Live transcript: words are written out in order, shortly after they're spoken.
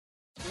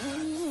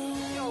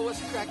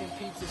cracking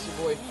peeps? It's your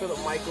boy Philip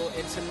Michael,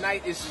 and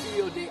tonight is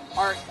Studio de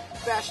Art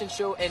fashion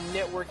show and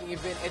networking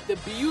event at the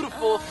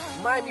beautiful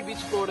Miami Beach,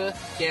 Florida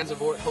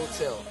Gansevoort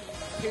Hotel.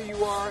 Here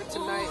you are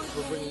tonight.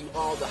 We're bringing you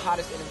all the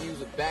hottest interviews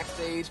with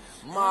backstage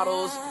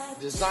models,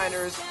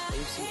 designers, and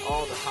you see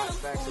all the hot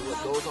facts of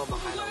what goes on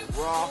behind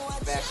a raw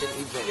fashion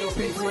event.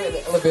 We're in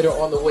the elevator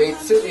on the way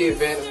to the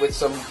event with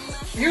some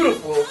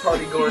beautiful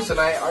party goers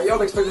tonight. Are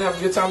y'all expecting to have a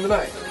good time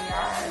tonight? We are,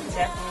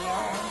 definitely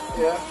are.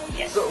 Yeah?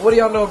 Yes. So what do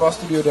y'all know about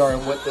Studio de Art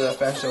and what the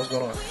fashion show is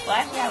going on? Well, I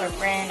actually have a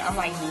friend, I'm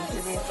like new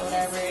to this or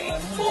whatever,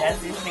 and he does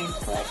this named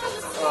Clutch.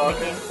 Oh,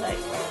 okay. Clutch,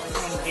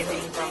 and we're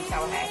visiting from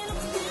Tallahassee.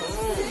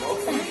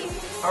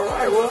 All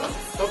right, well,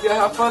 hope y'all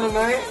have fun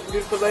tonight.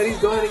 Beautiful ladies,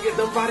 go ahead and get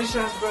them body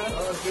shots, bro. I'm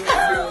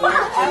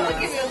gonna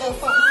give you a little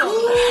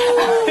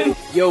something.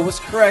 Yo, what's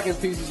cracking,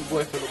 peeps? It's your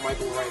boy Philip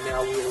Michael. Right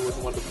now, we're here with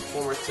one of the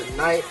performers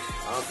tonight.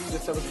 Can you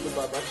just tell us a little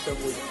about yourself,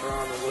 where you're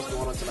from, and what's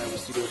going on tonight with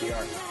Studio de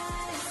Art?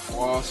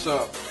 What's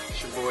up?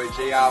 It's your boy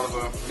Jay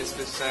Oliver,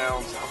 Misfit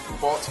Sounds. I'm from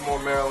Baltimore,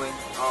 Maryland.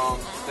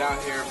 Down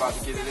here, about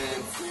to get it in.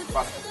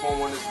 About to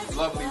perform on this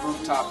lovely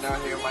rooftop down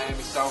here in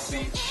Miami South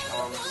Beach.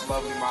 This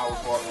lovely model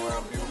walking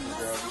around, beautiful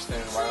girls. We're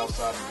standing right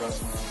outside the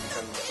dressing room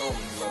because there's so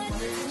many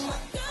lovely ladies.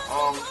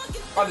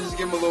 About to just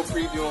give them a little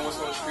preview on what's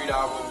on the street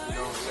album.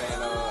 You know what I'm saying?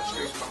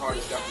 Straight from the Heart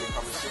is definitely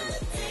coming soon.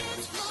 And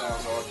Misfit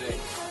Sounds all day.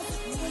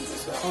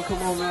 Oh,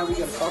 come on, man. We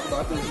got to talk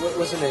about this.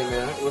 What's your name,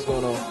 man? What's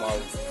going on?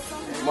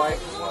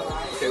 Mike.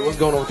 Okay, what's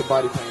going on with the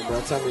body paint,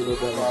 bro? Tell me a little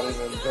bit about it.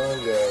 Body's been done,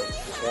 yeah.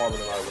 Performing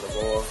tonight with a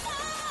ball.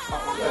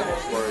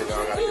 Worried now,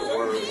 I gotta get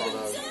words on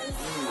that.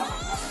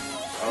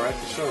 All right,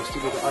 for sure.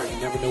 Studio de Art, you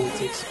never know what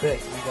to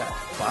expect. We got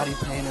body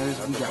painters,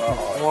 we got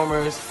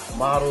performers,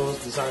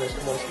 models, designers.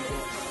 Come on, speak.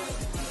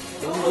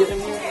 Can we get in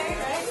here?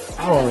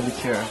 I don't really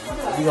care.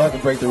 We gonna have to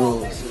break the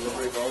rules.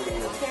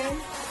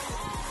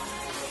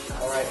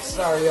 All right,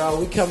 sorry y'all.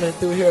 We coming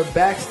through here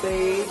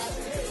backstage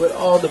with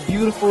all the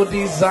beautiful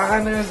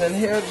designers and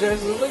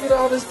hairdressers. Look at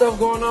all this stuff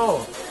going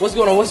on. What's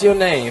going on? What's your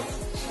name?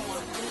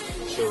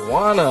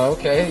 Shawana.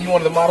 Okay, you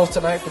one of the models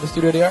tonight for the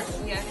Studio de Art?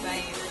 Yes, I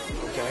am.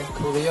 Okay,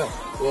 coolio.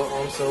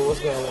 Well, so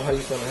what's going on? How you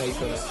feeling? How you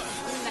feeling?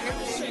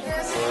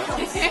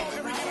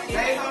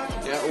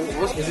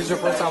 Yeah. Is this your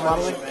first time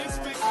modeling? This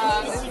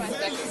is my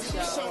second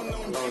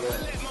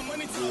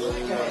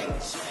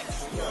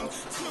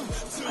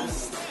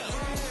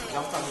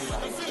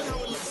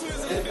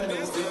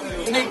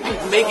Sneak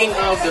peek making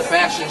of the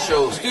fashion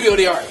show, Studio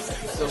de Art.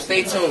 So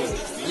stay tuned.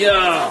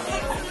 Yeah.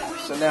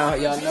 So now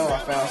y'all know I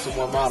found some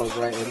more models,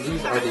 right? And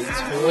these are the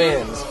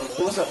twins.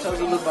 What's up? Tell us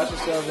a little about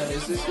yourselves. And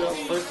is this your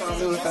first time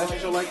doing a fashion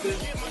show like this?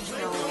 No,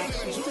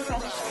 actually, we do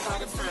fashion shows all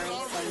the time,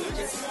 so we're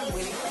just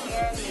waiting for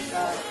here. We've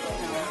got,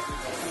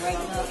 a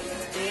regular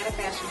day at a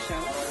fashion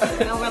show.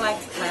 You know, we're like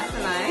last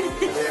in line.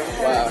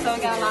 Wow. So we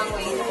got a long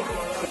way.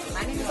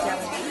 My name is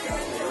Debbie.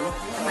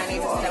 And my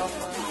name is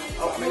Delpha.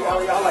 Oh man, y'all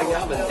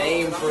have a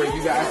name for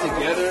you guys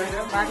together?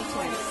 Barbie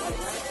twins.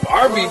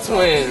 Barbie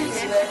twins.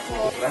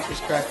 That's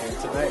what's cracking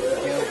tonight. The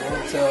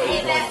hotel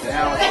is going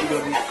down. Studio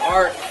de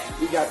Art.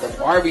 We got the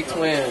Barbie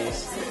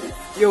twins.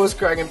 Yo, what's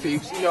cracking,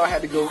 peeps? You know I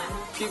had to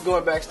keep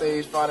going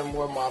backstage, finding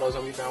more models,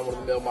 and we found one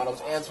of the male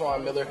models,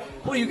 Antoine Miller.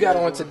 Who you got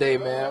on today,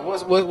 man?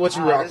 What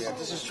you rocking?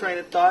 This is Train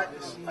of Thought.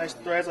 It's nice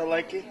threads, I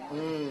like it.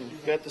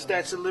 Got the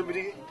Statue of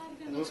Liberty.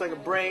 It looks like a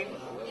brain.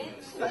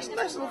 Nice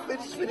little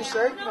fitted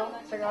shirt. You know,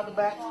 check out the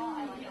back.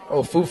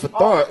 Oh, food for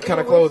thought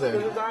kind of clothing. The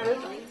designers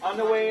on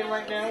their way in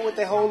right now with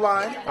their whole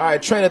line. All right,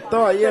 Train of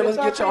Thought. Yeah, let's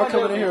get y'all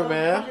coming in here,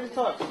 man.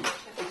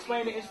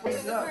 Explain the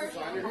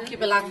inspiration.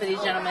 Keep it locked for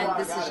these gentlemen.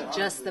 This is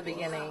just the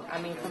beginning. I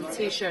mean, from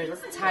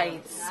t-shirts,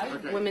 tights,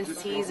 women's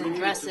tees and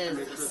dresses,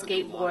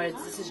 skateboards.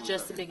 This is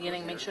just the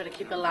beginning. Make sure to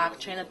keep it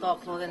locked.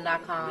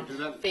 TrainOfThoughtClothing.com,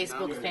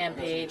 Facebook fan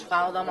page.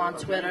 Follow them on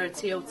Twitter,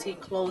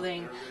 TOT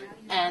Clothing.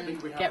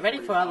 And get ready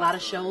for a lot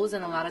of shows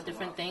and a lot of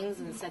different things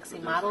and sexy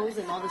models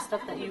and all the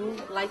stuff that you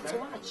like to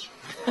watch.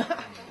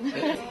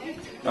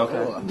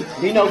 Okay.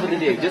 He knows what to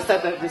do. Just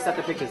set the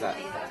pictures up,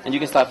 and you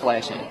can start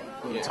flashing.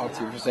 I'm gonna talk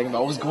to you for a second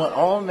about what's going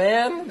on,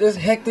 man. This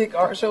hectic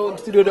art show,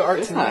 Studio de Art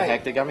It's tonight. not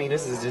hectic. I mean,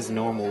 this is just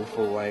normal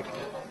for like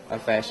a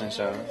fashion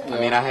show. I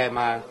mean, I had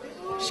my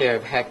share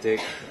of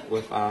hectic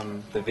with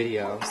the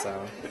video.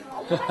 So.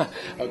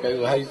 Okay.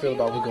 Well, how you feel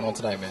about what's going on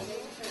tonight, man?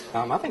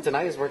 I think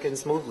tonight is working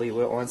smoothly.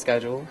 We're on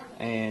schedule,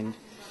 and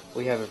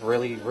we have a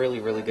really, really,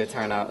 really good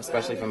turnout,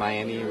 especially from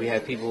Miami. We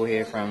have people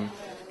here from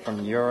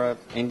Europe,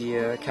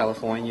 India,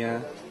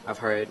 California. I've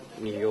heard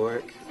New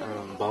York,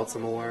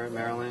 Baltimore,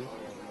 Maryland.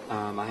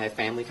 I had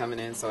family coming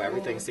in, so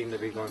everything seemed to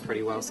be going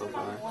pretty well so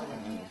far.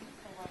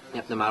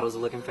 Yep, the models are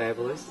looking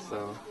fabulous.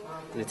 So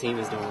the team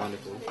is doing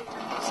wonderful.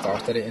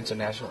 Star-studded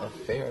international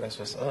affair. That's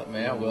what's up,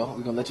 man. Well,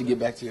 we're going to let you get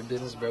back to your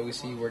business, bro. We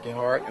see you working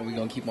hard, and we're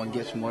going to keep on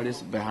getting more of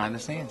this behind the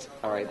scenes.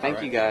 All right,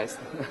 thank you guys.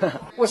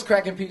 What's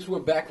cracking, peeps? We're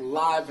back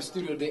live for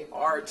Studio Day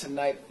Art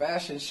tonight.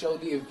 Fashion show,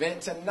 the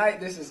event tonight.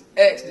 This is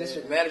X,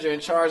 district manager in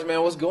charge,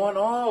 man. What's going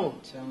on?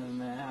 Chilling,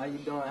 man. How you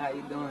doing? How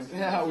you doing?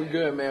 Yeah, we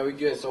good, man. We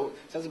good. So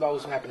tell us about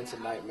what's happening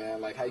tonight, man.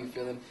 Like, how you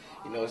feeling?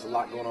 You know, there's a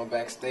lot going on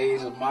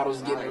backstage. The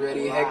models getting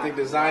ready, hectic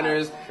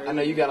designers. I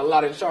know you got a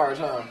lot in charge,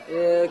 huh?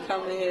 Yeah,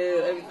 coming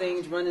here,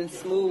 everything's running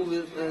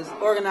smooth. It's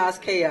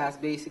organized chaos,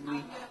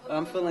 basically.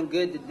 I'm feeling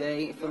good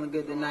today, feeling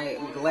good tonight.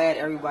 I'm glad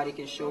everybody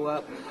can show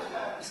up.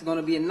 It's going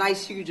to be a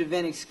nice, huge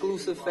event,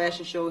 exclusive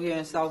fashion show here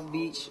in South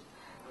Beach.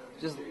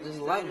 Just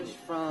luggage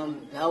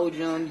from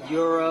Belgium,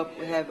 Europe.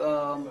 We have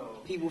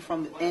people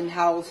from the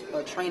in-house,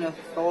 Train of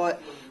Thought.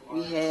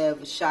 We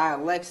have Shy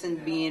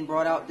Alexin being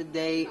brought out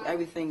today.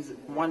 Everything's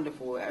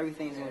wonderful.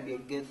 Everything's going to be a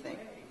good thing.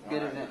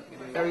 Good event.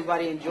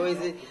 Everybody enjoys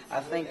it. I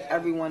thank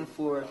everyone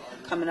for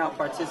coming out,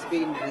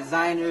 participating. The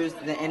designers,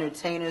 the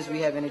entertainers.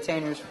 We have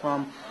entertainers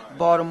from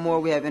Baltimore.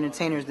 We have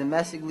entertainers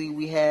domestically.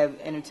 We have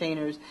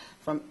entertainers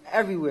from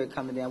everywhere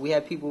coming down. We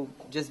have people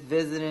just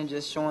visiting,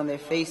 just showing their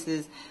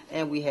faces.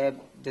 And we have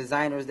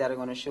designers that are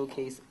going to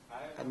showcase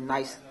a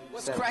nice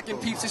What's cracking,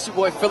 peeps? It's your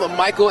boy Philip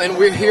Michael, and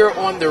we're here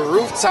on the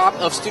rooftop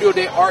of Studio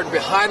Day Art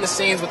behind the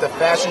scenes with the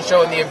fashion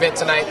show and the event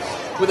tonight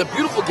with a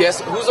beautiful guest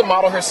who's a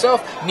model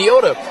herself,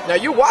 Neota. Now,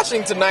 you're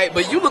watching tonight,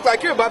 but you look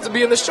like you're about to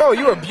be in the show.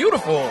 You are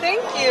beautiful.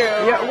 Thank you.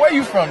 Yeah, where are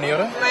you from,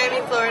 Neota?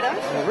 Miami, Florida.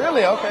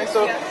 Really? Okay,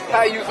 so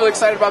how you feel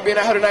excited about being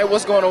out here tonight?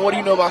 What's going on? What do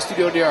you know about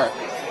Studio Day Art?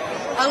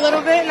 A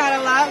little bit, not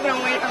a lot, but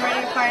I'm ready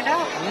to find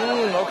out.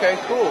 Okay,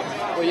 cool.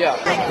 Well, yeah.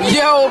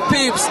 Yo,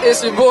 peeps,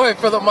 it's your boy,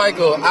 Philip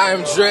Michael. I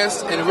am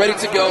dressed and ready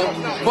to go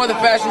for the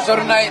fashion show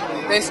tonight.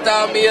 They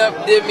styled me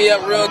up, did me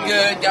up real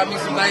good, got me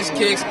some nice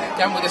kicks,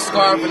 got me with the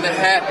scarf and the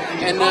hat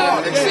and the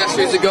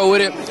accessories to go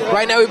with it.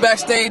 Right now, we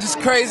backstage. It's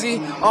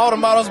crazy. All the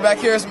models back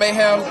here is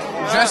mayhem.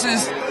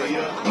 Dresses,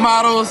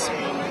 models,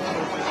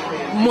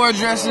 more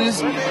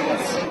dresses.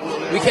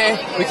 We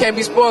can't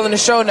be spoiling the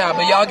show now,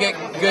 but y'all get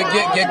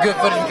good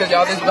footage because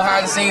y'all this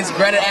behind the scenes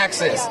granted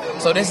access.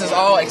 So this is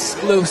all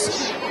exclusive.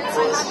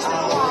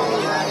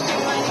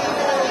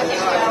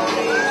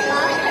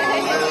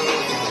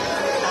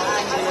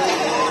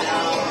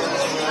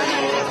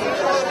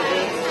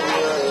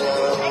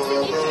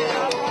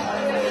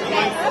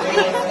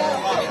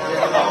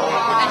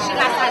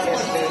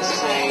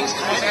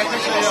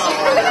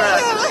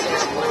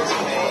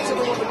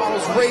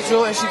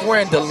 Rachel, and she's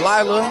wearing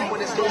Delilah.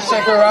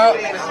 Check her out.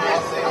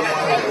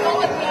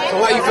 So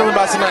how you feeling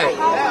about tonight?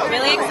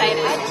 Really excited.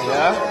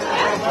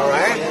 Yeah? All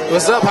right.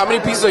 What's up? How many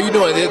pieces are you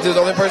doing? Is this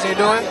the only person you're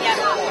doing? Yeah.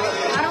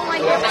 I don't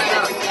like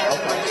that.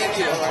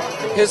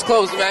 His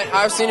clothes, man.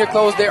 I've seen your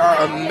clothes. They are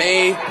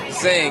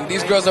amazing.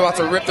 These girls are about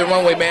to rip the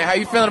runway, man. How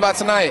you feeling about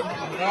tonight?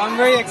 Well, I'm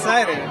very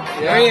excited.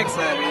 Very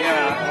excited,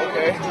 yeah.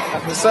 Okay.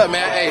 What's up,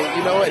 man? Hey,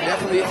 you know what?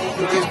 Definitely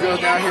put these girls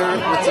down here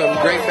with some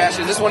great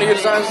fashion. Is this one of your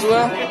designs as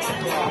well?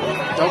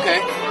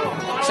 Okay.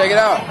 Check it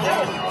out.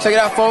 Check it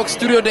out, folks.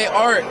 Studio Day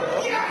Art.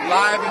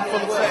 Live in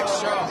full effect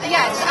show.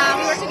 Yes,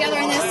 we work together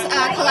in this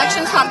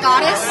collection called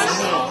Goddess.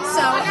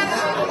 So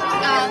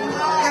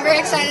we're very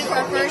excited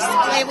for our first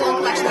label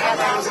and collection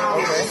together.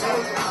 Okay.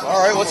 All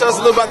right. Well, tell us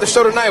a little about the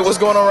show tonight. What's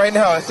going on right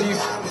now? I see you.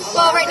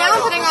 Well, right now I'm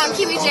putting on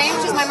Kiwi Jane,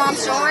 which is my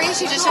mom's jewelry.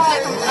 She just shipped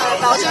it from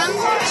Belgium.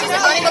 She's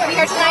unable to be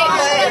here tonight,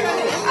 but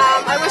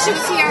I wish she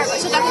was here,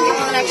 but she'll definitely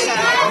be on the next show.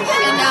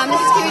 And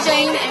this is Kiwi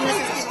Jane, and this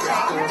is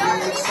Kiwi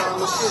Jane.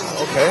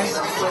 Okay,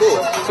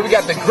 cool. So we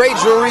got the great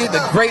jewelry,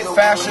 the great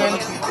fashion,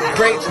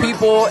 great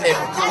people, and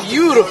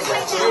beautiful,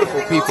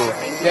 beautiful people.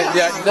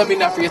 Let me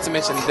not forget to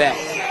mention that.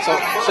 So,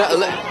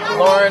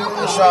 Lauren,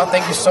 Shaw,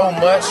 thank you so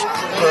much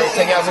for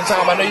taking out some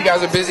time. I know you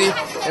guys are busy,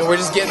 and we're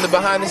just getting the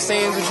behind the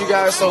scenes with you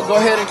guys. So go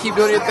ahead and keep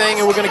doing your thing,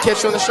 and we're going to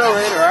catch you on the show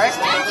later, all right?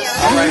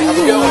 All right, have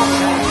a good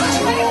one.